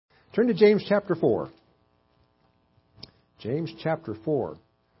Turn to James chapter 4. James chapter 4.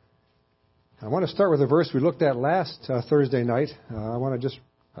 I want to start with a verse we looked at last Thursday night. I want to just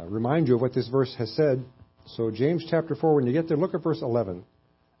remind you of what this verse has said. So James chapter 4, when you get there, look at verse 11.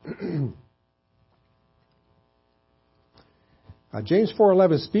 James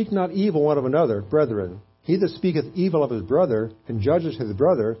 4:11, speak not evil one of another, brethren. He that speaketh evil of his brother and judgeth his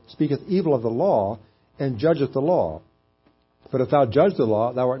brother speaketh evil of the law and judgeth the law. But if thou judge the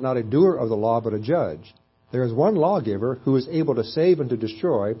law, thou art not a doer of the law, but a judge. There is one lawgiver who is able to save and to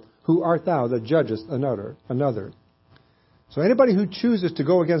destroy. Who art thou that judgest another? So anybody who chooses to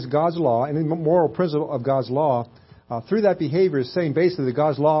go against God's law, any moral principle of God's law, through that behavior is saying basically that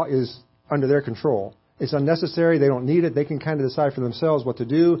God's law is under their control. It's unnecessary. They don't need it. They can kind of decide for themselves what to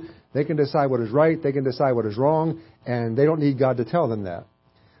do. They can decide what is right. They can decide what is wrong. And they don't need God to tell them that.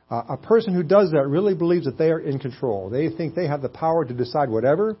 A person who does that really believes that they are in control. They think they have the power to decide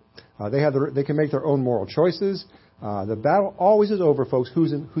whatever. They can make their own moral choices. The battle always is over, folks,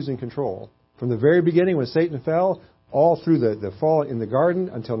 who's in control. From the very beginning when Satan fell, all through the fall in the garden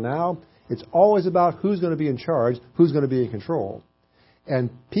until now, it's always about who's going to be in charge, who's going to be in control. And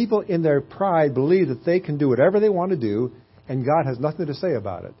people in their pride believe that they can do whatever they want to do, and God has nothing to say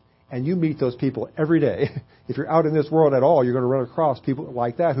about it. And you meet those people every day. If you're out in this world at all, you're going to run across people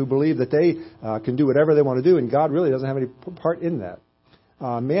like that who believe that they can do whatever they want to do, and God really doesn't have any part in that.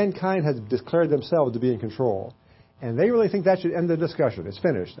 Mankind has declared themselves to be in control. And they really think that should end the discussion. It's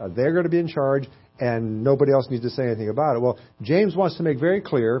finished. They're going to be in charge, and nobody else needs to say anything about it. Well, James wants to make very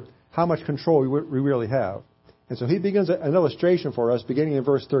clear how much control we really have. And so he begins an illustration for us beginning in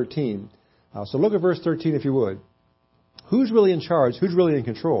verse 13. So look at verse 13 if you would. Who's really in charge? Who's really in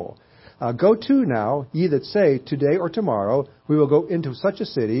control? Go to now, ye that say, today or tomorrow, we will go into such a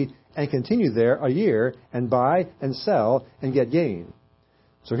city and continue there a year and buy and sell and get gain.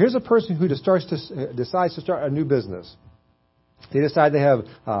 So here's a person who decides to start a new business. They decide they have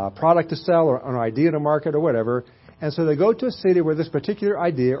a product to sell or an idea to market or whatever. And so they go to a city where this particular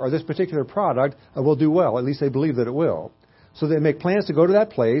idea or this particular product will do well. At least they believe that it will. So they make plans to go to that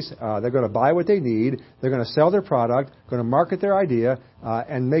place. They're going to buy what they need. They're going to sell their product, going to market their idea,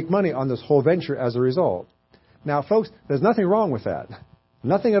 and make money on this whole venture as a result. Now, folks, there's nothing wrong with that.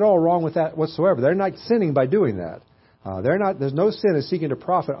 Nothing at all wrong with that whatsoever. They're not sinning by doing that. There's no sin in seeking to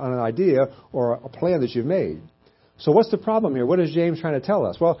profit on an idea or a plan that you've made. So what's the problem here? What is James trying to tell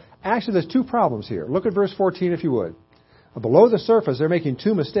us? Well, actually, there's two problems here. Look at verse 14, if you would. Below the surface, they're making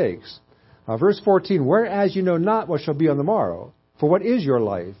two mistakes. Verse 14, whereas you know not what shall be on the morrow. For what is your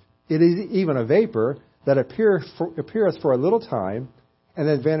life? It is even a vapor that appeareth for a little time and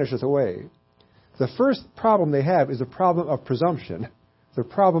then vanisheth away. The first problem they have is the problem of presumption. The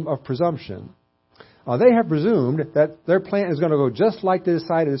problem of presumption. They have presumed that their plan is going to go just like they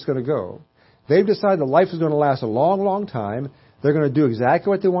decided it's going to go. They've decided that life is going to last a long, long time. They're going to do exactly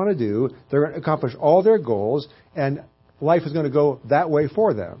what they want to do. They're going to accomplish all their goals, and life is going to go that way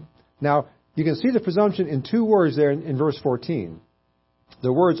for them. Now, you can see the presumption in two words there in verse 14.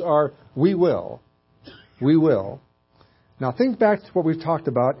 The words are, we will. We will. Now, think back to what we've talked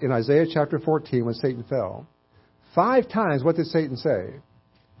about in Isaiah chapter 14 when Satan fell. 5 times, what did Satan say?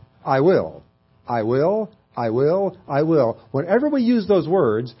 I will. I will. I will. I will. Whenever we use those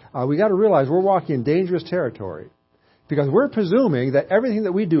words, we got to realize we're walking in dangerous territory. Because we're presuming that everything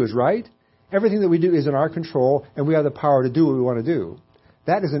that we do is right, everything that we do is in our control, and we have the power to do what we want to do.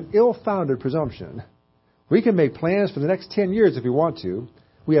 That is an ill-founded presumption. We can make plans for the next 10 years if we want to.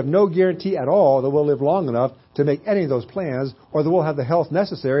 We have no guarantee at all that we'll live long enough to make any of those plans or that we'll have the health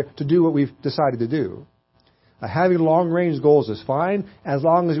necessary to do what we've decided to do. Having long-range goals is fine as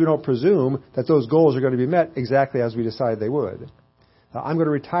long as we don't presume that those goals are going to be met exactly as we decided they would. I'm going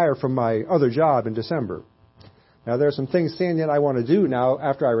to retire from my other job in December. Now, there are some things, Sandy, that I want to do now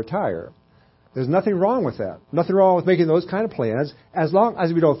after I retire. There's nothing wrong with that. Nothing wrong with making those kind of plans as long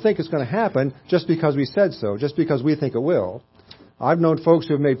as we don't think it's going to happen just because we said so, just because we think it will. I've known folks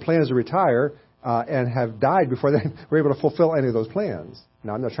who have made plans to retire and have died before they were able to fulfill any of those plans.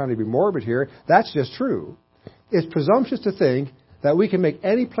 Now, I'm not trying to be morbid here. That's just true. It's presumptuous to think that we can make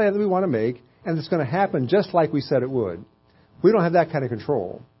any plan that we want to make and it's going to happen just like we said it would. We don't have that kind of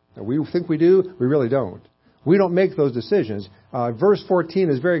control. We think we do, we really don't. We don't make those decisions. Verse 14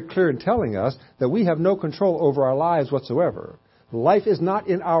 is very clear in telling us that we have no control over our lives whatsoever. Life is not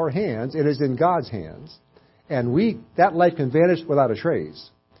in our hands, it is in God's hands. And that life can vanish without a trace.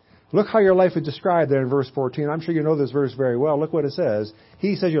 Look how your life is described there in verse 14. I'm sure you know this verse very well. Look what it says.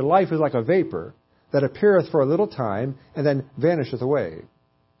 He says your life is like a vapor that appeareth for a little time and then vanisheth away.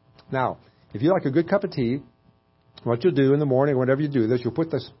 Now, if you like a good cup of tea, What you'll do in the morning, whenever you do this, you'll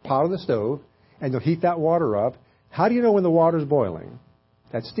put this pot on the stove, and you'll heat that water up. How do you know when the water's boiling?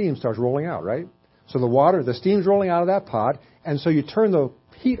 That steam starts rolling out, right? So the steam's rolling out of that pot, and so you turn the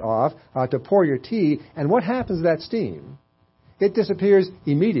heat off to pour your tea, and what happens to that steam? It disappears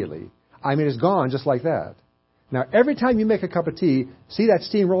immediately. I mean, it's gone just like that. Now, every time you make a cup of tea, see that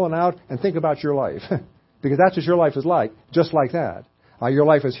steam rolling out and think about your life. Because that's what your life is like, just like that. Your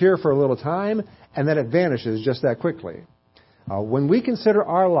life is here for a little time, and then it vanishes just that quickly. When we consider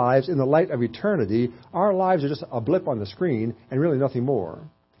our lives in the light of eternity, our lives are just a blip on the screen and really nothing more.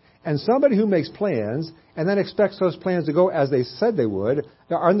 And somebody who makes plans and then expects those plans to go as they said they would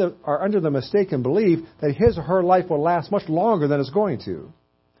are under the mistaken belief that his or her life will last much longer than it's going to.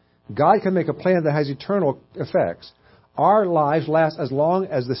 God can make a plan that has eternal effects. Our lives last as long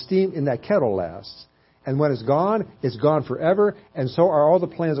as the steam in that kettle lasts. And when it's gone forever, and so are all the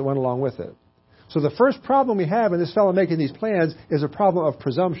plans that went along with it. So the first problem we have in this fellow making these plans is a problem of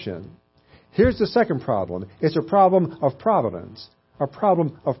presumption. Here's the second problem. It's a problem of providence. A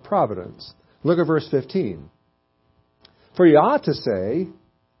problem of providence. Look at verse 15. For you ought to say,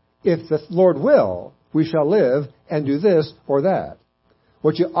 if the Lord will, we shall live and do this or that.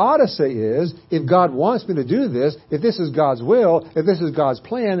 What you ought to say is, if God wants me to do this, if this is God's will, if this is God's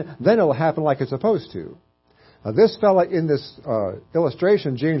plan, then it'll happen like it's supposed to. Now, this fella in this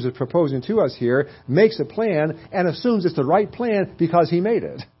illustration James is proposing to us here makes a plan and assumes it's the right plan because he made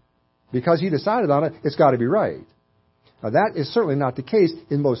it. Because he decided on it, it's got to be right. Now, that is certainly not the case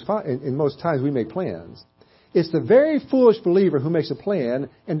in most times we make plans. It's the very foolish believer who makes a plan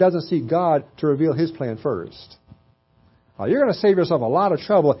and doesn't seek God to reveal his plan first. You're going to save yourself a lot of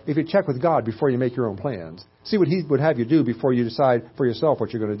trouble if you check with God before you make your own plans. See what He would have you do before you decide for yourself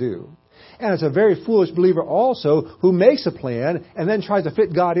what you're going to do. And it's a very foolish believer also who makes a plan and then tries to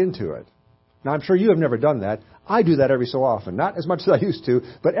fit God into it. Now, I'm sure you have never done that. I do that every so often. Not as much as I used to,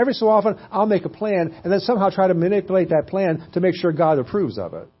 but every so often I'll make a plan and then somehow try to manipulate that plan to make sure God approves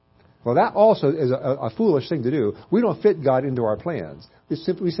of it. Well, that also is a foolish thing to do. We don't fit God into our plans.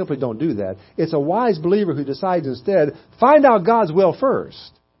 We simply don't do that. It's a wise believer who decides instead, find out God's will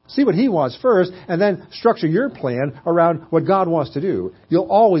first. See what He wants first, and then structure your plan around what God wants to do.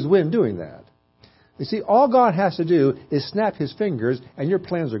 You'll always win doing that. You see, all God has to do is snap His fingers, and your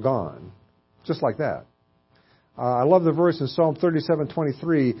plans are gone. Just like that. I love the verse in Psalm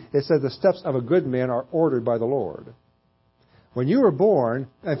 37:23. It says, the steps of a good man are ordered by the Lord. When you were born,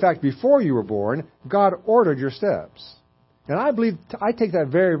 in fact, before you were born, God ordered your steps. And I take that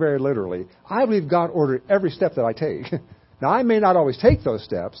very, very literally. I believe God ordered every step that I take. Now, I may not always take those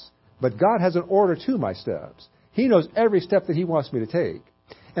steps, but God has an order to my steps. He knows every step that He wants me to take.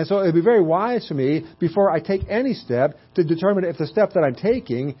 And so it would be very wise for me, before I take any step, to determine if the step that I'm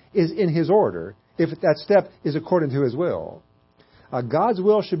taking is in His order, if that step is according to His will. God's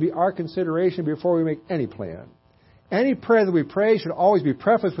will should be our consideration before we make any plan. Any prayer that we pray should always be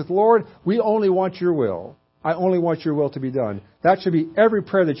prefaced with, Lord, we only want your will. I only want your will to be done. That should be every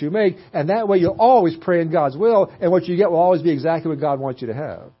prayer that you make, and that way you'll always pray in God's will, and what you get will always be exactly what God wants you to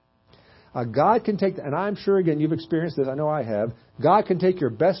have. God can take, and I'm sure, again, you've experienced this, I know I have, God can take your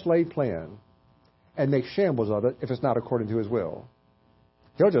best laid plan and make shambles of it if it's not according to His will.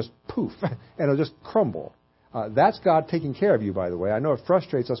 He'll just poof, and it'll just crumble. That's God taking care of you, by the way. I know it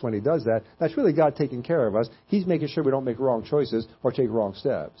frustrates us when He does that. That's really God taking care of us. He's making sure we don't make wrong choices or take wrong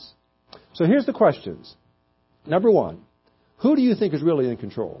steps. So here's the questions. Number one, who do you think is really in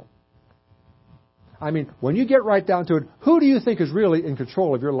control? I mean, when you get right down to it, who do you think is really in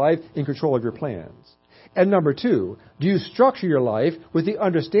control of your life, in control of your plans? And number two, do you structure your life with the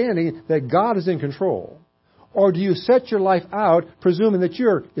understanding that God is in control? Or do you set your life out presuming that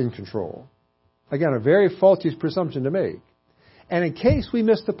you're in control? Again, a very faulty presumption to make. And in case we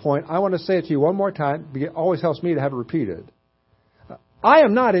missed the point, I want to say it to you one more time. It always helps me to have it repeated. I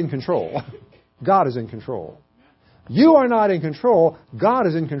am not in control. God is in control. You are not in control. God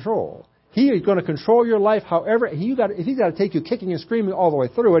is in control. He is going to control your life however. If He's got to take you kicking and screaming all the way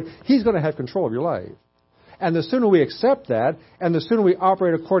through it, He's going to have control of your life. And the sooner we accept that, and the sooner we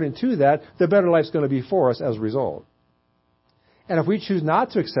operate according to that, the better life's going to be for us as a result. And if we choose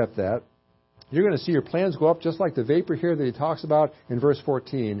not to accept that, you're going to see your plans go up just like the vapor here that he talks about in verse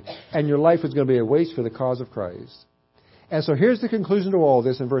 14, and your life is going to be a waste for the cause of Christ. And so here's the conclusion to all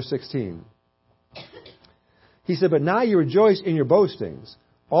this in verse 16. He said, but now you rejoice in your boastings.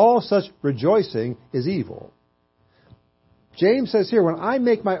 All such rejoicing is evil. James says here, when I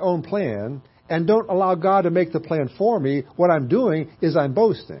make my own plan and don't allow God to make the plan for me, what I'm doing is I'm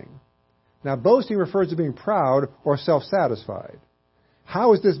boasting. Now, boasting refers to being proud or self-satisfied.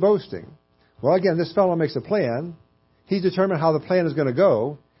 How is this boasting? Well, again, this fellow makes a plan. He's determined how the plan is going to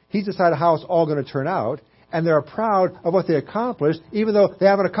go. He's decided how it's all going to turn out. And they're proud of what they accomplished, even though they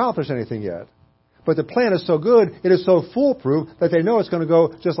haven't accomplished anything yet. But the plan is so good, it is so foolproof, that they know it's going to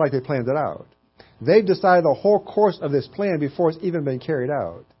go just like they planned it out. They've decided the whole course of this plan before it's even been carried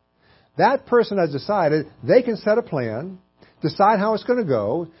out. That person has decided they can set a plan, decide how it's going to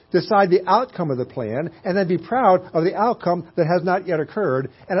go, decide the outcome of the plan, and then be proud of the outcome that has not yet occurred.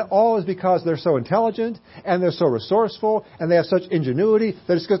 And it all is because they're so intelligent, and they're so resourceful, and they have such ingenuity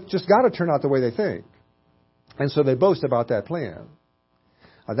that it's just got to turn out the way they think. And so they boast about that plan.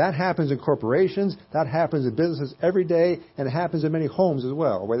 That happens in corporations, that happens in businesses every day, and it happens in many homes as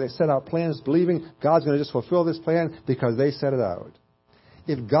well, where they set out plans believing God's going to just fulfill this plan because they set it out.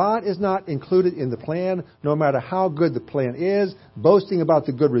 If God is not included in the plan, no matter how good the plan is, boasting about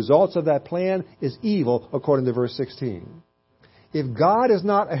the good results of that plan is evil, according to verse 16. If God is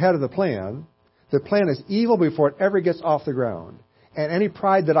not ahead of the plan is evil before it ever gets off the ground. And any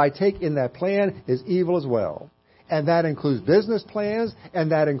pride that I take in that plan is evil as well. And that includes business plans,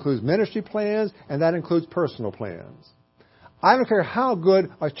 and that includes ministry plans, and that includes personal plans. I don't care how good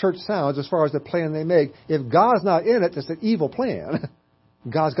a church sounds as far as the plan they make. If God's not in it, it's an evil plan.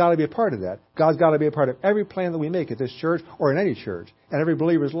 God's got to be a part of that. God's got to be a part of every plan that we make at this church or in any church, and every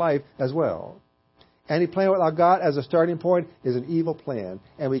believer's life as well. Any plan without God as a starting point is an evil plan,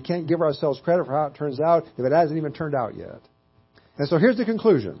 and we can't give ourselves credit for how it turns out if it hasn't even turned out yet. And so here's the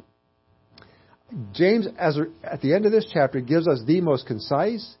conclusion. James, at the end of this chapter, gives us the most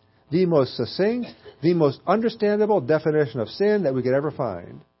concise, the most succinct, the most understandable definition of sin that we could ever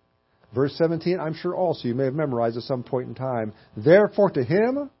find. Verse 17, I'm sure also you may have memorized at some point in time. Therefore to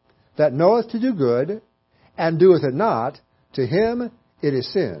him that knoweth to do good, and doeth it not, to him it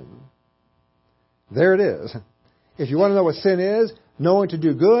is sin. There it is. If you want to know what sin is, knowing to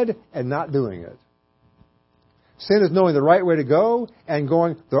do good and not doing it. Sin is knowing the right way to go and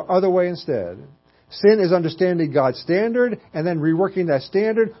going the other way instead. Sin is understanding God's standard and then reworking that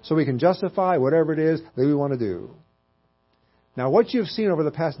standard so we can justify whatever it is that we want to do. Now, what you've seen over the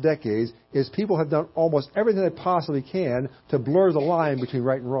past decades is people have done almost everything they possibly can to blur the line between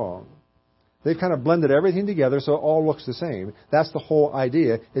right and wrong. They've kind of blended everything together so it all looks the same. That's the whole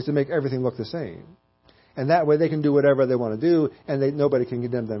idea, is to make everything look the same. And that way they can do whatever they want to do, and nobody can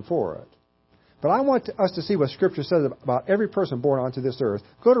condemn them for it. But I want us to see what Scripture says about every person born onto this earth.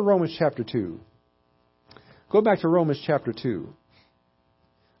 Go to Romans chapter 2. Go back to Romans chapter 2.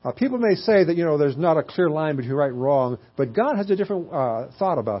 People may say that, there's not a clear line between right and wrong, but God has a different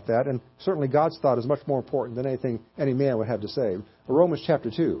thought about that, and certainly God's thought is much more important than anything any man would have to say. Romans chapter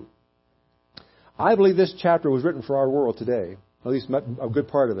 2. I believe this chapter was written for our world today, at least a good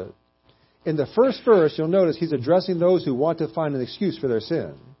part of it. In the first verse, you'll notice he's addressing those who want to find an excuse for their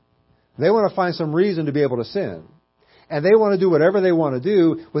sin. They want to find some reason to be able to sin. And they want to do whatever they want to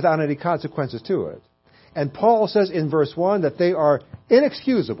do without any consequences to it. And Paul says in verse 1 that they are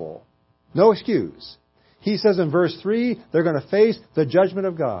inexcusable. No excuse. He says in verse 3 they're going to face the judgment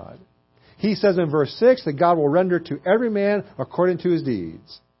of God. He says in verse 6 that God will render to every man according to his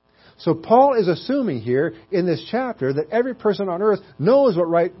deeds. So Paul is assuming here in this chapter that every person on earth knows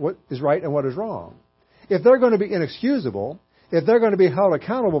what is right and what is wrong. If they're going to be inexcusable, if they're going to be held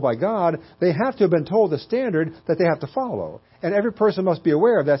accountable by God, they have to have been told the standard that they have to follow. And every person must be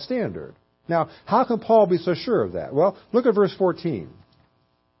aware of that standard. Now, how can Paul be so sure of that? Well, look at verse 14.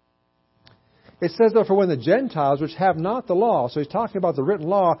 It says, though, for when the Gentiles, which have not the law, so he's talking about the written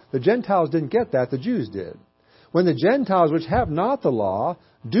law, the Gentiles didn't get that, the Jews did. When the Gentiles, which have not the law,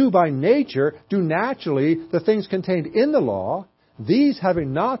 do by nature, do naturally the things contained in the law, these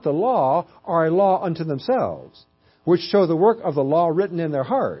having not the law are a law unto themselves, which show the work of the law written in their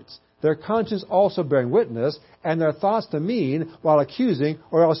hearts, their conscience also bearing witness, and their thoughts to mean, while accusing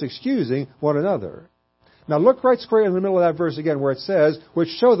or else excusing one another. Now look right square in the middle of that verse again where it says, which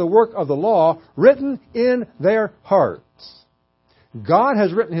show the work of the law written in their hearts. God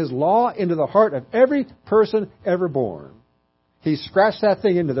has written His law into the heart of every person ever born. He scratched that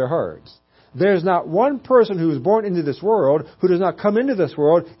thing into their hearts. There's not one person who is born into this world who does not come into this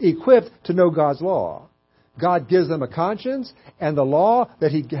world equipped to know God's law. God gives them a conscience, and the law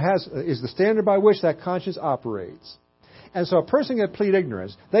that He has is the standard by which that conscience operates. And so a person can plead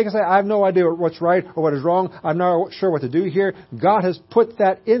ignorance. They can say, I have no idea what's right or what is wrong. I'm not sure what to do here. God has put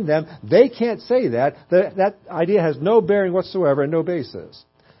that in them. They can't say that. That idea has no bearing whatsoever and no basis.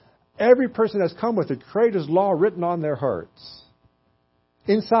 Every person has come with the Creator's law written on their hearts,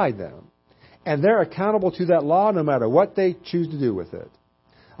 inside them. And they're accountable to that law no matter what they choose to do with it.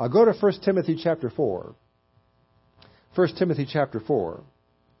 I'll go to 1 Timothy chapter 4. 1 Timothy chapter 4.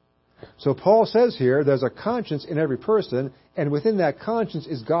 So Paul says here, there's a conscience in every person, and within that conscience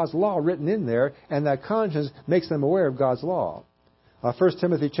is God's law written in there, and that conscience makes them aware of God's law. 1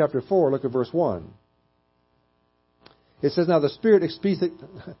 Timothy chapter 4, look at verse 1. It says, Now the Spirit speaketh,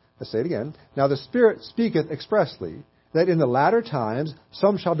 let's say it again. Now the Spirit speaketh expressly, that in the latter times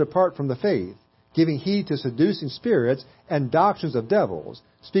some shall depart from the faith, giving heed to seducing spirits and doctrines of devils,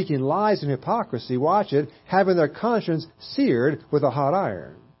 speaking lies and hypocrisy, watch it, having their conscience seared with a hot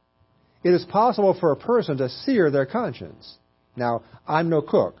iron. It is possible for a person to sear their conscience. Now, I'm no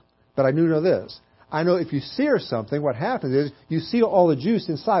cook, but I do know this. I know if you sear something, what happens is you seal all the juice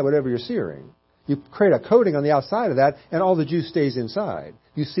inside whatever you're searing. You create a coating on the outside of that, and all the juice stays inside.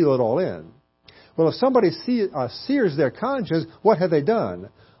 You seal it all in. Well, if somebody sears their conscience, what have they done?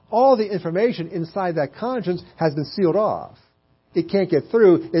 All the information inside that conscience has been sealed off. It can't get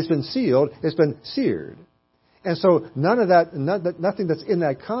through. It's been sealed. It's been seared. And so nothing that's in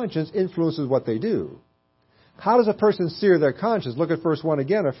that conscience influences what they do. How does a person sear their conscience? Look at verse 1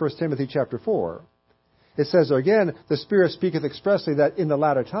 again of 1 Timothy chapter 4. It says there again, the Spirit speaketh expressly that in the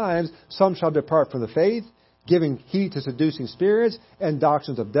latter times some shall depart from the faith, giving heed to seducing spirits and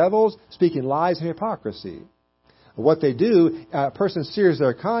doctrines of devils, speaking lies and hypocrisy. What they do, a person sears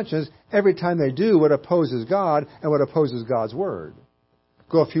their conscience every time they do what opposes God and what opposes God's Word.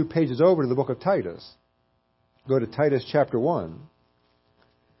 Go a few pages over to the book of Titus. Go to Titus chapter 1.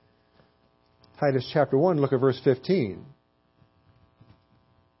 Titus chapter 1, look at verse 15.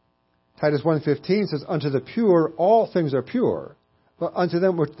 Titus 1:15 says, Unto the pure all things are pure, but unto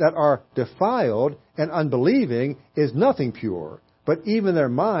them that are defiled and unbelieving is nothing pure, but even their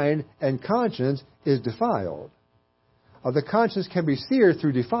mind and conscience is defiled. The conscience can be seared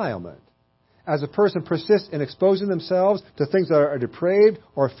through defilement. As a person persists in exposing themselves to things that are depraved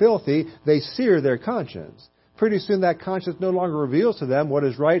or filthy, they sear their conscience. Pretty soon that conscience no longer reveals to them what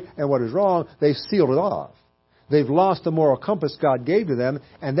is right and what is wrong. They've sealed it off. They've lost the moral compass God gave to them,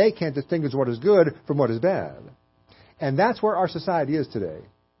 and they can't distinguish what is good from what is bad. And that's where our society is today.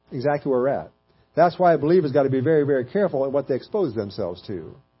 Exactly where we're at. That's why believers got to be very, very careful in what they expose themselves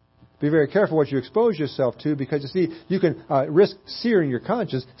to. Be very careful what you expose yourself to, because you see, you can risk searing your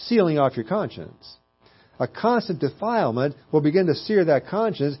conscience, sealing off your conscience. A constant defilement will begin to sear that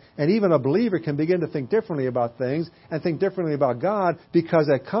conscience, and even a believer can begin to think differently about things and think differently about God because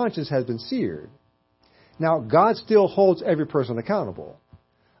that conscience has been seared. Now, God still holds every person accountable.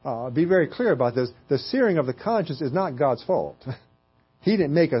 Be very clear about this. The searing of the conscience is not God's fault. He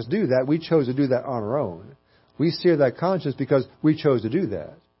didn't make us do that. We chose to do that on our own. We sear that conscience because we chose to do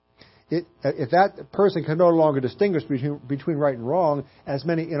that. If that person can no longer distinguish between right and wrong, as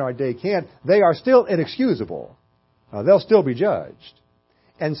many in our day can't, they are still inexcusable. They'll still be judged.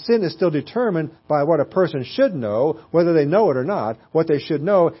 And sin is still determined by what a person should know, whether they know it or not. What they should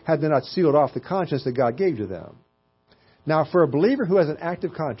know had they not sealed off the conscience that God gave to them. Now, for a believer who has an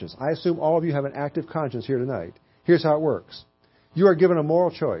active conscience, I assume all of you have an active conscience here tonight. Here's how it works. You are given a moral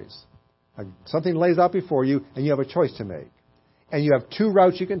choice. Something lays out before you, and you have a choice to make. And you have two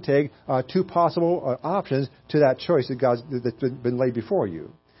routes you can take, two possible options to that choice that's been laid before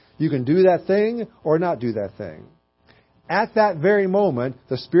you. You can do that thing or not do that thing. At that very moment,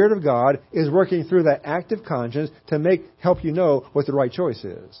 the Spirit of God is working through that active conscience to help you know what the right choice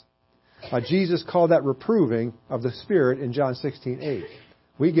is. Jesus called that reproving of the Spirit in John 16:8.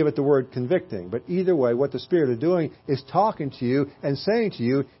 We give it the word convicting, but either way, what the Spirit is doing is talking to you and saying to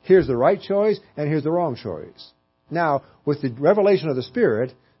you, here's the right choice and here's the wrong choice. Now, with the revelation of the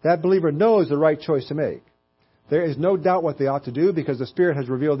Spirit, that believer knows the right choice to make. There is no doubt what they ought to do because the Spirit has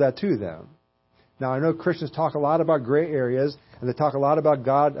revealed that to them. Now, I know Christians talk a lot about gray areas, and they talk a lot about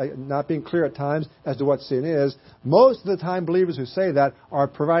God not being clear at times as to what sin is. Most of the time, believers who say that are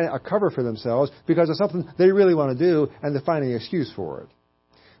providing a cover for themselves because of something they really want to do, and they're finding an excuse for it.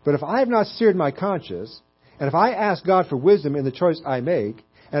 But if I have not seared my conscience, and if I ask God for wisdom in the choice I make,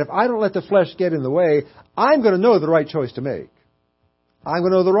 and if I don't let the flesh get in the way, I'm going to know the right choice to make. I'm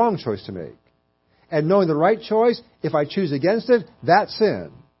going to know the wrong choice to make. And knowing the right choice, if I choose against it, that's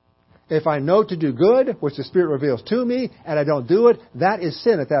sin. If I know to do good, which the Spirit reveals to me, and I don't do it, that is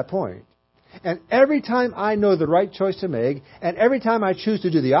sin at that point. And every time I know the right choice to make, and every time I choose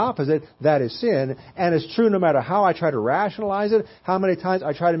to do the opposite, that is sin. And it's true no matter how I try to rationalize it, how many times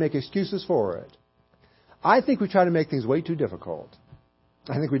I try to make excuses for it. I think we try to make things way too difficult.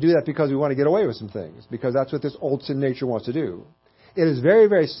 I think we do that because we want to get away with some things, because that's what this old sin nature wants to do. It is very,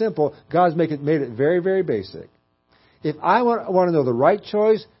 very simple. God's made it very, very basic. If I want to know the right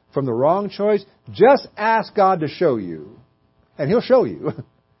choice from the wrong choice, just ask God to show you. And He'll show you.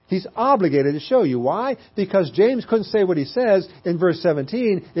 He's obligated to show you. Why? Because James couldn't say what he says in verse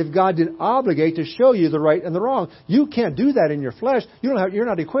 17 if God didn't obligate to show you the right and the wrong. You can't do that in your flesh. You're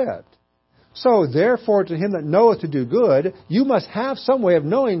not equipped. So, therefore, to him that knoweth to do good, you must have some way of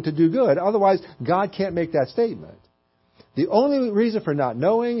knowing to do good. Otherwise, God can't make that statement. The only reason for not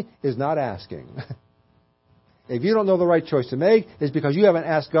knowing is not asking. If you don't know the right choice to make, it's because you haven't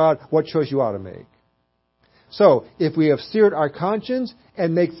asked God what choice you ought to make. So, if we have seared our conscience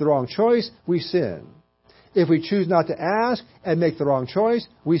and make the wrong choice, we sin. If we choose not to ask and make the wrong choice,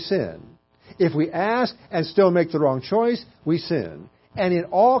 we sin. If we ask and still make the wrong choice, we sin. And in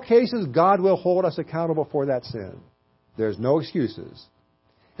all cases, God will hold us accountable for that sin. There's no excuses.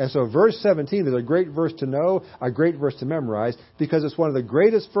 And so verse 17 is a great verse to know, a great verse to memorize, because it's one of the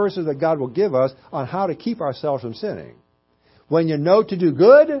greatest verses that God will give us on how to keep ourselves from sinning. When you know to do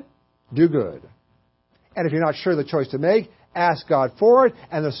good, do good. And if you're not sure the choice to make, ask God for it,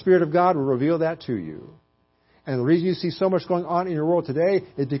 and the Spirit of God will reveal that to you. And the reason you see so much going on in your world today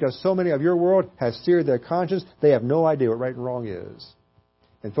is because so many of your world have seared their conscience, they have no idea what right and wrong is.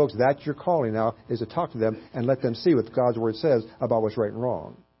 And folks, that's your calling now, is to talk to them and let them see what God's Word says about what's right and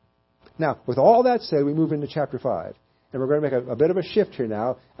wrong. Now, with all that said, we move into chapter 5. And we're going to make a bit of a shift here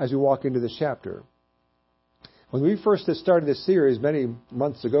now as we walk into this chapter. When we first started this series many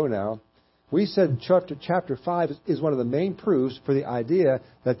months ago now, we said chapter 5 is one of the main proofs for the idea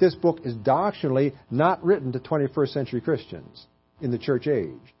that this book is doctrinally not written to 21st century Christians in the church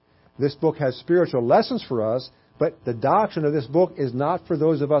age. This book has spiritual lessons for us, but the doctrine of this book is not for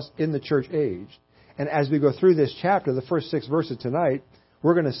those of us in the church age. And as we go through this chapter, the first 6 verses tonight,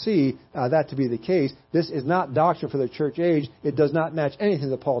 we're going to see that to be the case. This is not doctrine for the church age. It does not match anything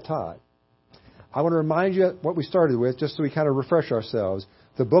that Paul taught. I want to remind you what we started with, just so we kind of refresh ourselves.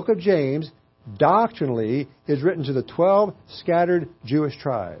 The book of James, doctrinally, is written to the 12 scattered Jewish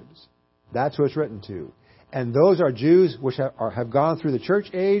tribes. That's who it's written to. And those are Jews which have gone through the church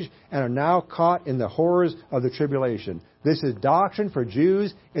age and are now caught in the horrors of the tribulation. This is doctrine for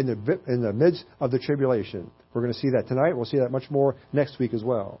Jews in the midst of the tribulation. We're going to see that tonight. We'll see that much more next week as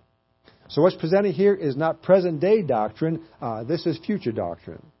well. So what's presented here is not present-day doctrine. This is future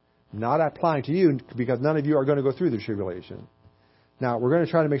doctrine. Not applying to you because none of you are going to go through the tribulation. Now, we're going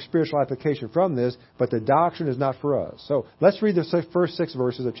to try to make spiritual application from this, but the doctrine is not for us. So let's read the first 6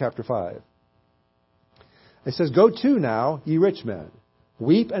 verses of chapter 5. It says, Go to now, ye rich men,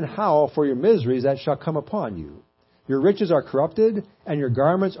 weep and howl for your miseries that shall come upon you. Your riches are corrupted, and your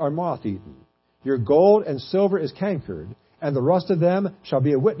garments are moth-eaten. Your gold and silver is cankered, and the rust of them shall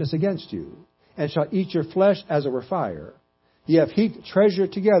be a witness against you, and shall eat your flesh as it were fire. Ye have heaped treasure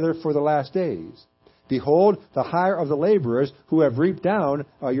together for the last days. Behold, the hire of the laborers who have reaped down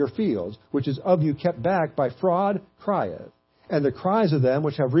your fields, which is of you kept back by fraud, crieth. And the cries of them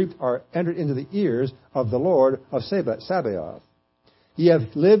which have reaped are entered into the ears of the Lord of Sabaoth. Ye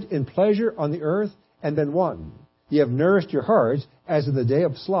have lived in pleasure on the earth, and been wanton. Ye have nourished your hearts as in the day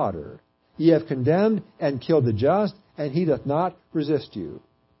of slaughter. Ye have condemned and killed the just, and he doth not resist you.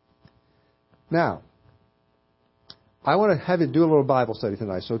 Now, I want to have you do a little Bible study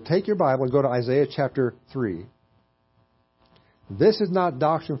tonight. So take your Bible and go to Isaiah chapter 3. This is not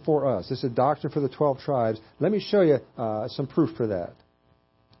doctrine for us. This is doctrine for the 12 tribes. Let me show you some proof for that.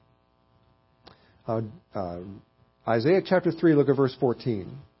 Isaiah chapter 3, look at verse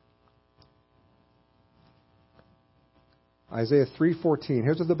 14. Isaiah 3:14.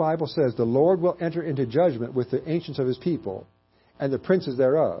 Here's what the Bible says. The Lord will enter into judgment with the ancients of his people, and the princes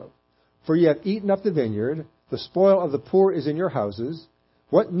thereof. For ye have eaten up the vineyard, the spoil of the poor is in your houses.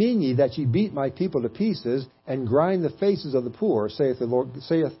 What mean ye that ye beat my people to pieces, and grind the faces of the poor, saith the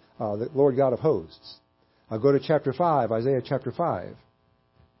Lord God of hosts? I'll go to chapter 5, Isaiah chapter 5,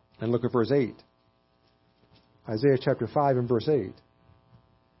 and look at verse 8. Isaiah chapter 5 and verse 8.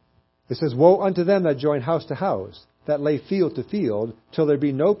 It says, Woe unto them that join house to house, that lay field to field, till there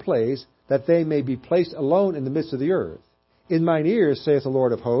be no place, that they may be placed alone in the midst of the earth. In mine ears, saith the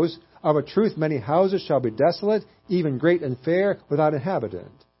Lord of hosts, of a truth many houses shall be desolate, even great and fair, without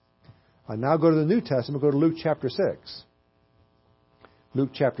inhabitant. I now go to the New Testament, go to Luke chapter 6. Luke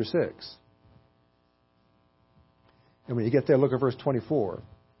chapter 6. And when you get there, look at verse 24.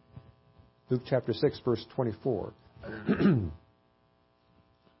 Luke chapter 6, verse 24.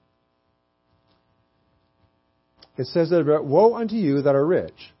 It says that, Woe unto you that are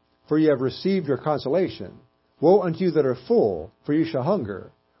rich, for ye have received your consolation. Woe unto you that are full, for ye shall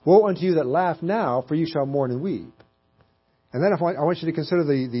hunger. Woe unto you that laugh now, for ye shall mourn and weep. And then I want you to consider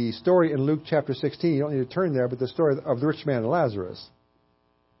the story in Luke chapter 16. You don't need to turn there, but the story of the rich man and Lazarus.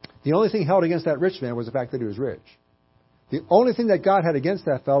 The only thing held against that rich man was the fact that he was rich. The only thing that God had against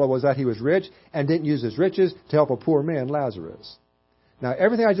that fellow was that he was rich and didn't use his riches to help a poor man, Lazarus. Now,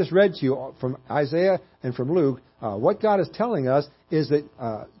 everything I just read to you from Isaiah and from Luke, what God is telling us is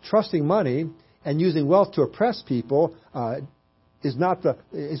that trusting money and using wealth to oppress people is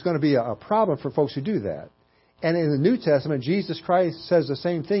going to be a problem for folks who do that. And in the New Testament, Jesus Christ says the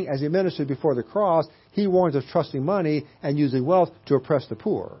same thing as he ministered before the cross. He warns of trusting money and using wealth to oppress the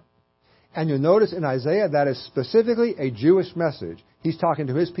poor. And you'll notice in Isaiah that is specifically a Jewish message. He's talking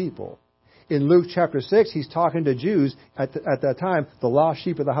to his people. In Luke chapter 6, he's talking to Jews at that time, the lost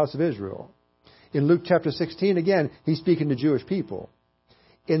sheep of the house of Israel. In Luke chapter 16, again, he's speaking to Jewish people.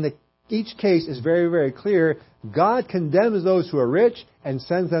 Each case is very, very clear. God condemns those who are rich and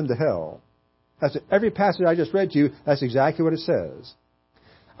sends them to hell. That's every passage I just read to you. That's exactly what it says.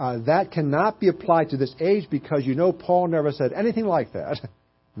 That cannot be applied to this age because you know Paul never said anything like that.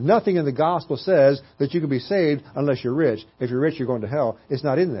 Nothing in the gospel says that you can be saved unless you're rich. If you're rich, you're going to hell. It's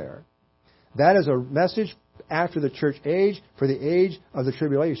not in there. That is a message after the church age for the age of the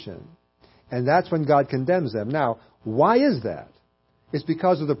tribulation. And that's when God condemns them. Now, why is that? It's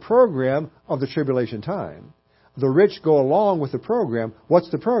because of the program of the tribulation time. The rich go along with the program. What's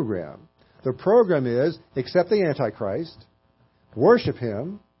the program? The program is accept the Antichrist, worship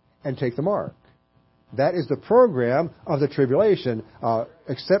him, and take the mark. That is the program of the tribulation.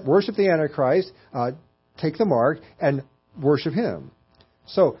 Worship the Antichrist, take the mark, and worship him.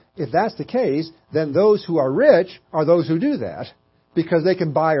 So, if that's the case, then those who are rich are those who do that, because they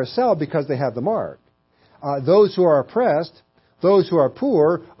can buy or sell because they have the mark. Those who are oppressed, those who are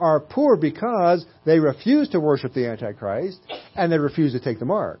poor because they refuse to worship the Antichrist, and they refuse to take the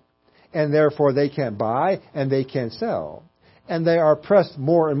mark. And therefore they can't buy and they can't sell. And they are oppressed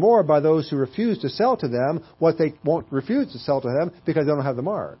more and more by those who refuse to sell to them what they won't refuse to sell to them because they don't have the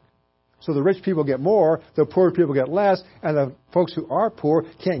mark. So the rich people get more, the poor people get less, and the folks who are poor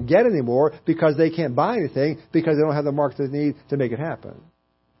can't get any more because they can't buy anything because they don't have the mark they need to make it happen.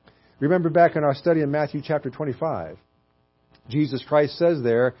 Remember back in our study in Matthew chapter 25, Jesus Christ says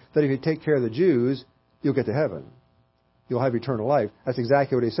there that if you take care of the Jews, you'll get to heaven. You'll have eternal life. That's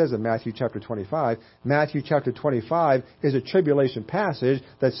exactly what he says in Matthew chapter 25. Matthew chapter 25 is a tribulation passage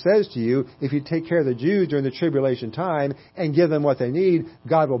that says to you, if you take care of the Jews during the tribulation time and give them what they need,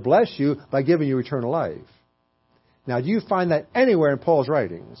 God will bless you by giving you eternal life. Now, do you find that anywhere in Paul's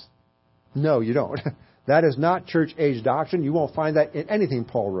writings? No, you don't. That is not church age doctrine. You won't find that in anything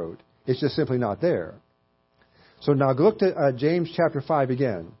Paul wrote. It's just simply not there. So now look to James chapter 5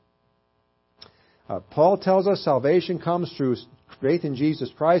 again. Paul tells us salvation comes through faith in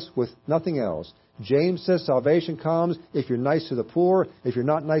Jesus Christ with nothing else. James says salvation comes if you're nice to the poor. If you're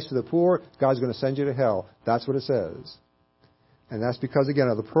not nice to the poor, God's going to send you to hell. That's what it says. And that's because, again,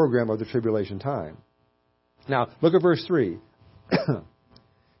 of the program of the tribulation time. Now, look at verse 3.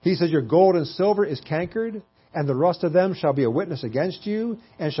 He says, your gold and silver is cankered, and the rust of them shall be a witness against you,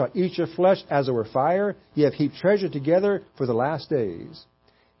 and shall eat your flesh as it were fire. Ye have heaped treasure together for the last days.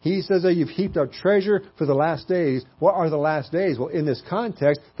 He says that you've heaped up treasure for the last days. What are the last days? Well, in this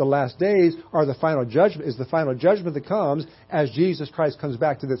context, the last days are the final judgment that comes as Jesus Christ comes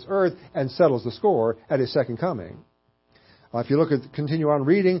back to this earth and settles the score at his second coming. If you continue on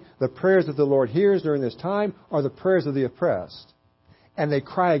reading, the prayers that the Lord hears during this time are the prayers of the oppressed. And they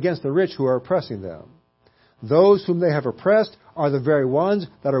cry against the rich who are oppressing them. Those whom they have oppressed are the very ones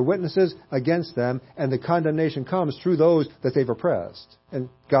that are witnesses against them, and the condemnation comes through those that they've oppressed. And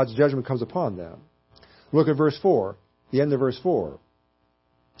God's judgment comes upon them. Look at verse 4, the end of verse 4.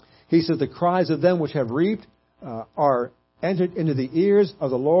 He says, the cries of them which have reaped are entered into the ears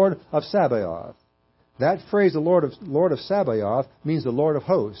of the Lord of Sabaoth. That phrase, the Lord of Sabaoth, means the Lord of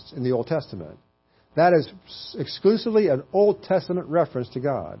hosts in the Old Testament. That is exclusively an Old Testament reference to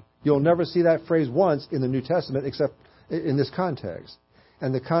God. You'll never see that phrase once in the New Testament except in this context.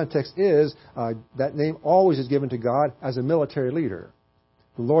 And the context is that name always is given to God as a military leader.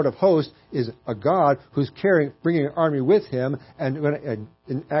 The Lord of hosts is a God who's bringing an army with him and going to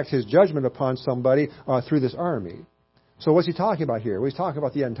enact his judgment upon somebody through this army. So what's he talking about here? Well, he's talking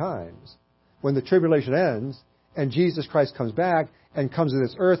about the end times. When the tribulation ends and Jesus Christ comes back and comes to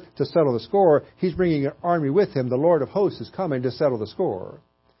this earth to settle the score, he's bringing an army with him. The Lord of hosts is coming to settle the score.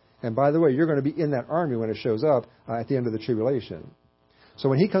 And by the way, you're going to be in that army when it shows up at the end of the tribulation. So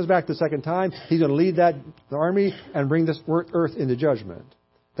when he comes back the second time, he's going to lead the army and bring this earth into judgment.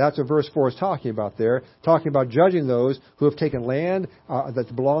 That's what verse 4 is talking about there, talking about judging those who have taken land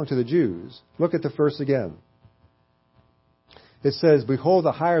that belong to the Jews. Look at the verse again. It says, behold,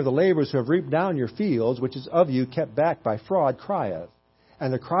 the hire of the laborers who have reaped down your fields, which is of you kept back by fraud, crieth.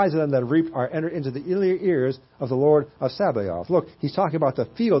 and the cries of them that have reaped are entered into the ears of the Lord of Sabaoth. Look, he's talking about the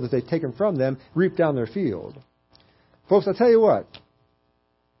field that they've taken from them, reaped down their field. Folks, I'll tell you what.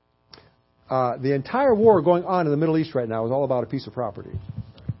 The entire war going on in the Middle East right now is all about a piece of property.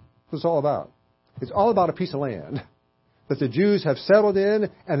 That's what it's all about. It's all about a piece of land that the Jews have settled in,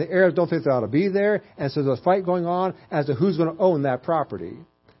 and the Arabs don't think they ought to be there, and so there's a fight going on as to who's going to own that property.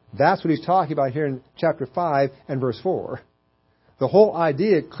 That's what he's talking about here in chapter 5 and verse 4. The whole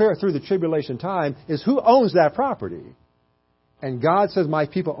idea, clear through the tribulation time, is who owns that property. And God says, my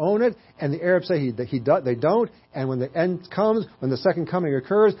people own it, and the Arabs say they don't, and when the end comes, when the second coming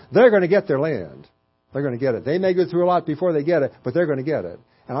occurs, they're going to get their land. They're going to get it. They may go through a lot before they get it, but they're going to get it.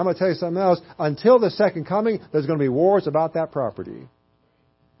 And I'm going to tell you something else. Until the second coming, there's going to be wars about that property.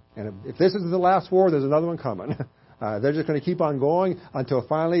 And if this is the last war, there's another one coming. They're just going to keep on going until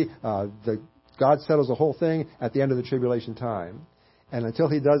finally God settles the whole thing at the end of the tribulation time. And until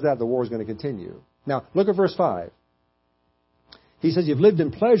he does that, the war is going to continue. Now, look at verse 5. He says, you've lived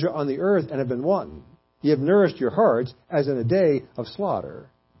in pleasure on the earth and have been wanton. You have nourished your hearts as in a day of slaughter.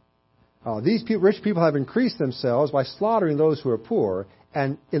 These rich people have increased themselves by slaughtering those who are poor,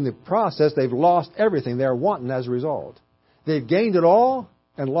 and in the process, they've lost everything. They are wanton as a result. They've gained it all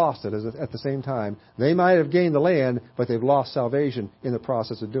and lost it at the same time. They might have gained the land, but they've lost salvation in the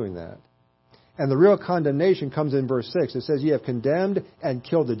process of doing that. And the real condemnation comes in verse 6. It says, ye have condemned and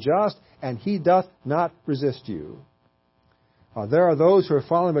killed the just, and he doth not resist you. There are those who are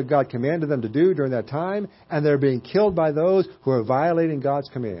following what God commanded them to do during that time, and they're being killed by those who are violating God's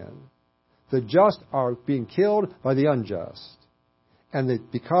command. The just are being killed by the unjust. And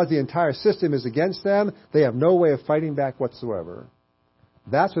because the entire system is against them, they have no way of fighting back whatsoever.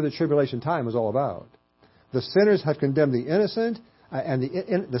 That's what the tribulation time is all about. The sinners have condemned the innocent, and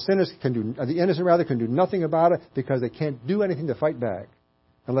the innocent can do nothing about it because they can't do anything to fight back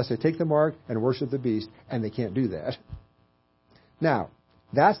unless they take the mark and worship the beast, and they can't do that. Now,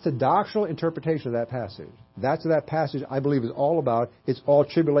 that's the doctrinal interpretation of that passage. That's what that passage, I believe, is all about. It's all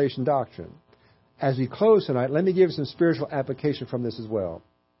tribulation doctrine. As we close tonight, let me give you some spiritual application from this as well.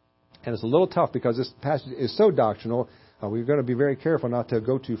 And it's a little tough because this passage is so doctrinal. We're going to be very careful not to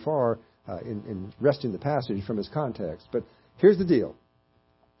go too far in wresting the passage from its context. But here's the deal.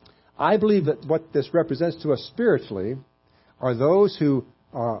 I believe that what this represents to us spiritually are those who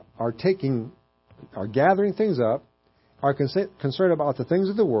are gathering things up, are concerned about the things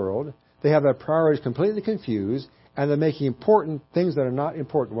of the world. They have their priorities completely confused, and they're making important things that are not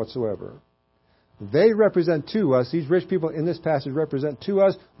important whatsoever. They represent to us, these rich people in this passage represent to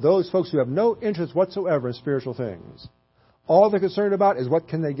us those folks who have no interest whatsoever in spiritual things. All they're concerned about is what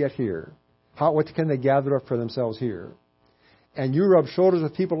can they get here? What can they gather up for themselves here? And you rub shoulders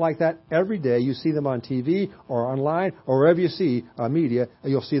with people like that every day. You see them on TV or online or wherever you see media,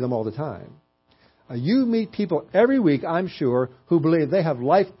 you'll see them all the time. You meet people every week, I'm sure, who believe they have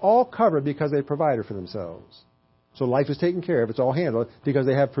life all covered because they provided for themselves. So life is taken care of. It's all handled because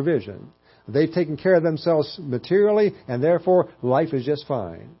they have provision. They've taken care of themselves materially, and therefore life is just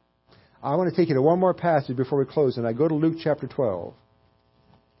fine. I want to take you to one more passage before we close, and I go to Luke chapter 12.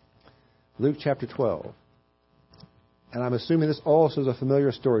 Luke chapter 12. And I'm assuming this also is a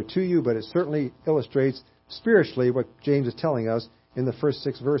familiar story to you, but it certainly illustrates spiritually what James is telling us in the first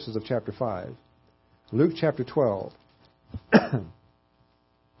 6 verses of chapter 5. Luke chapter 12.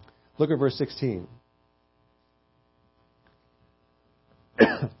 Look at verse 16.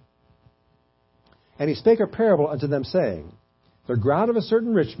 And he spake a parable unto them, saying, the ground of a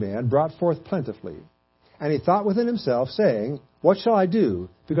certain rich man brought forth plentifully. And he thought within himself, saying, what shall I do,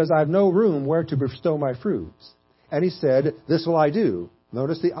 because I have no room where to bestow my fruits? And he said, this will I do.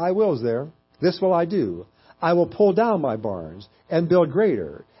 Notice the I wills there. This will I do. I will pull down my barns and build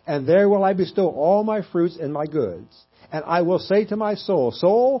greater, and there will I bestow all my fruits and my goods. And I will say to my soul,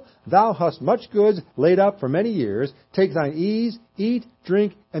 soul, thou hast much goods laid up for many years. Take thine ease, eat,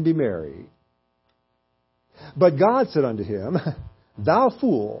 drink, and be merry. But God said unto him, thou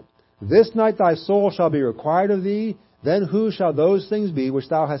fool, this night thy soul shall be required of thee. Then whose shall those things be which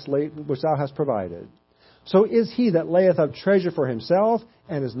thou hast provided? So is he that layeth up treasure for himself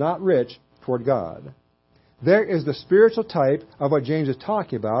and is not rich toward God. There is the spiritual type of what James is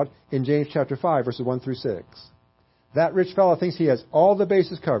talking about in James chapter 5, verses 1 through 6. That rich fellow thinks he has all the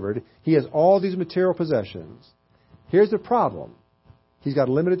bases covered. He has all these material possessions. Here's the problem. He's got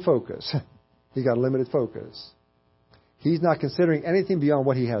a limited focus. He's got a limited focus. He's not considering anything beyond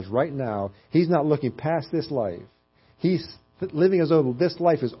what he has right now. He's not looking past this life. He's living as though this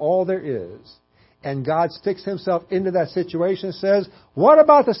life is all there is. And God sticks himself into that situation and says, what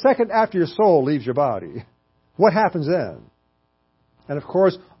about the second after your soul leaves your body? What happens then? And of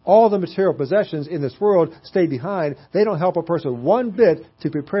course, all the material possessions in this world stay behind. They don't help a person one bit to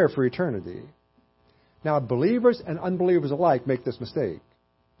prepare for eternity. Now, believers and unbelievers alike make this mistake.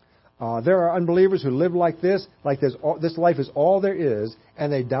 There are unbelievers who live like this life is all there is,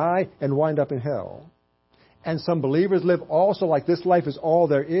 and they die and wind up in hell. And some believers live also like this life is all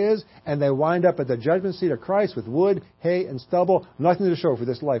there is, and they wind up at the judgment seat of Christ with wood, hay, and stubble, nothing to show for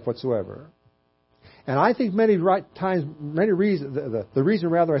this life whatsoever. And I think the reason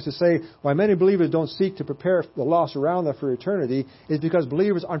rather is to say why many believers don't seek to prepare the lost around them for eternity is because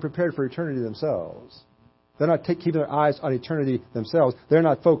believers aren't prepared for eternity themselves. They're not keeping their eyes on eternity themselves. They're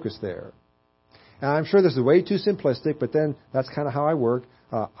not focused there. And I'm sure this is way too simplistic, but then that's kind of how I work.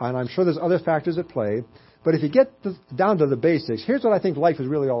 And I'm sure there's other factors at play. But if you get down to the basics, here's what I think life is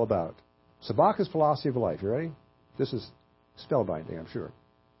really all about. Sabaka's philosophy of life. You ready? This is spellbinding, I'm sure.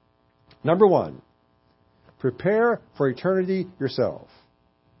 Number one, prepare for eternity yourself.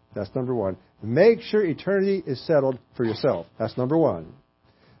 That's number one. Make sure eternity is settled for yourself. That's number one.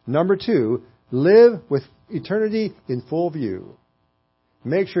 Number two, live with eternity in full view.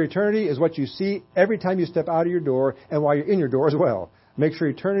 Make sure eternity is what you see every time you step out of your door and while you're in your door as well. Make sure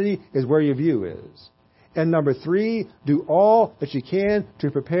eternity is where your view is. And number three, do all that you can to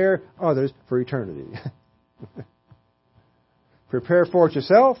prepare others for eternity. Prepare for it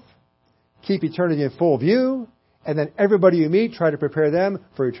yourself, keep eternity in full view, and then everybody you meet, try to prepare them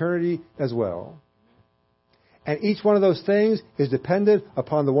for eternity as well. And each one of those things is dependent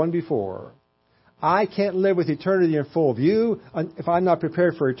upon the one before. I can't live with eternity in full view if I'm not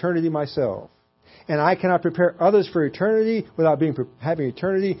prepared for eternity myself. And I cannot prepare others for eternity without having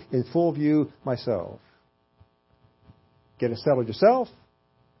eternity in full view myself. Get it settled yourself,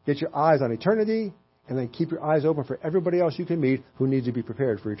 get your eyes on eternity, and then keep your eyes open for everybody else you can meet who needs to be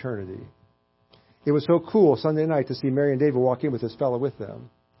prepared for eternity. It was so cool Sunday night to see Mary and David walk in with this fellow with them.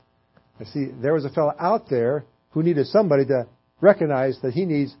 I see there was a fellow out there who needed somebody to recognize that he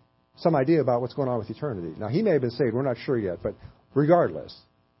needs some idea about what's going on with eternity. Now, he may have been saved. We're not sure yet. But regardless,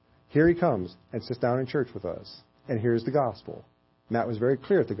 here he comes and sits down in church with us. And here's the gospel. Matt was very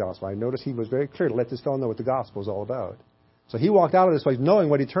clear at the gospel. I noticed he was very clear to let this fellow know what the gospel is all about. So he walked out of this place knowing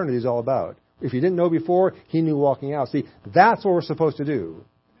what eternity is all about. If he didn't know before, he knew walking out. See, that's what we're supposed to do.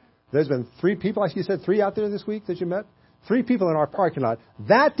 There's been 3 people, like you said, 3 out there this week that you met? 3 people in our parking lot.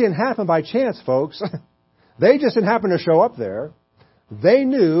 That didn't happen by chance, folks. They just didn't happen to show up there. They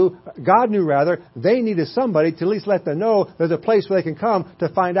knew, God knew rather, they needed somebody to at least let them know there's a place where they can come to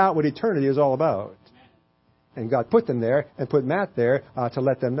find out what eternity is all about. And God put them there and put Matt there to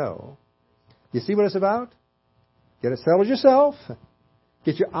let them know. You see what it's about? Get it settled yourself.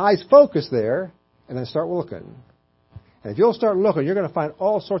 Get your eyes focused there. And then start looking. And if you'll start looking, you're going to find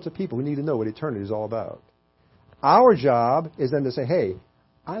all sorts of people who need to know what eternity is all about. Our job is then to say, hey,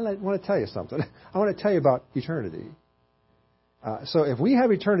 I want to tell you something. I want to tell you about eternity. So if we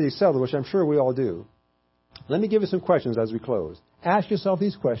have eternity settled, which I'm sure we all do, let me give you some questions as we close. Ask yourself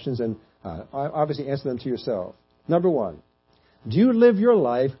these questions and obviously answer them to yourself. Number one, do you live your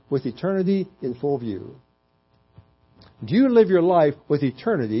life with eternity in full view? Do you live your life with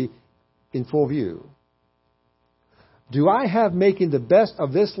eternity in full view? Do I have making the best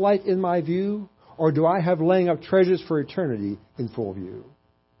of this life in my view, or do I have laying up treasures for eternity in full view?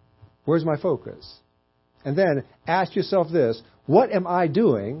 Where's my focus? And then ask yourself this, what am I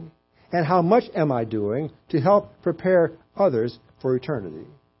doing and how much am I doing to help prepare others for eternity?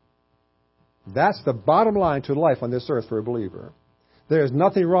 That's the bottom line to life on this earth for a believer. There is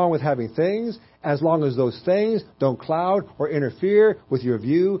nothing wrong with having things as long as those things don't cloud or interfere with your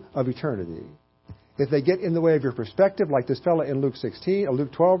view of eternity. If they get in the way of your perspective, like this fellow in Luke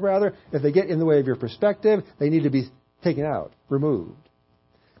 12 rather, if they get in the way of your perspective, they need to be taken out, removed.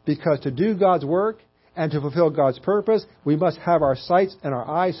 Because to do God's work and to fulfill God's purpose, we must have our sights and our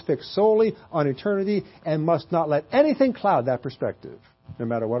eyes fixed solely on eternity and must not let anything cloud that perspective, no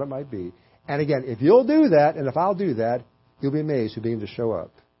matter what it might be. And again, if you'll do that, and if I'll do that, you'll be amazed who begin to show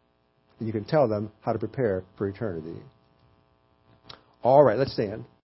up. And you can tell them how to prepare for eternity. All right, let's stand.